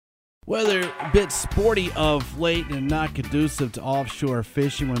Weather a bit sporty of late and not conducive to offshore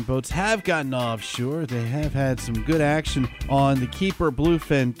fishing. When boats have gotten offshore, they have had some good action on the keeper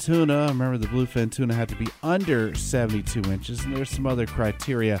bluefin tuna. Remember, the bluefin tuna had to be under 72 inches, and there's some other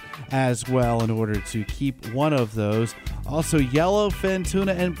criteria as well in order to keep one of those. Also, yellowfin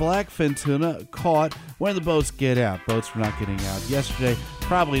tuna and blackfin tuna caught when the boats get out. Boats were not getting out yesterday,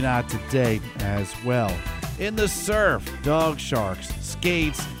 probably not today as well. In the surf, dog sharks,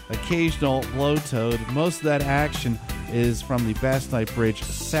 skates, occasional blow toad. Most of that action is from the Bass Knife Bridge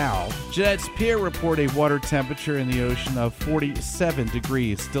south. Jeanette's Pier report a water temperature in the ocean of 47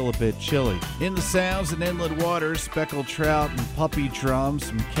 degrees, still a bit chilly. In the sounds and inland waters, speckled trout and puppy drums,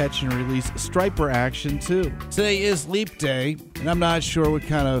 some catch and release striper action too. Today is Leap Day, and I'm not sure what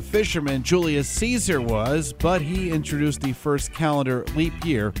kind of fisherman Julius Caesar was, but he introduced the first calendar leap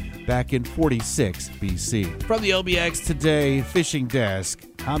year back in 46 BC. From the OBX Today Fishing Desk,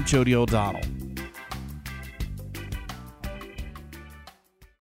 I'm Jody O'Donnell.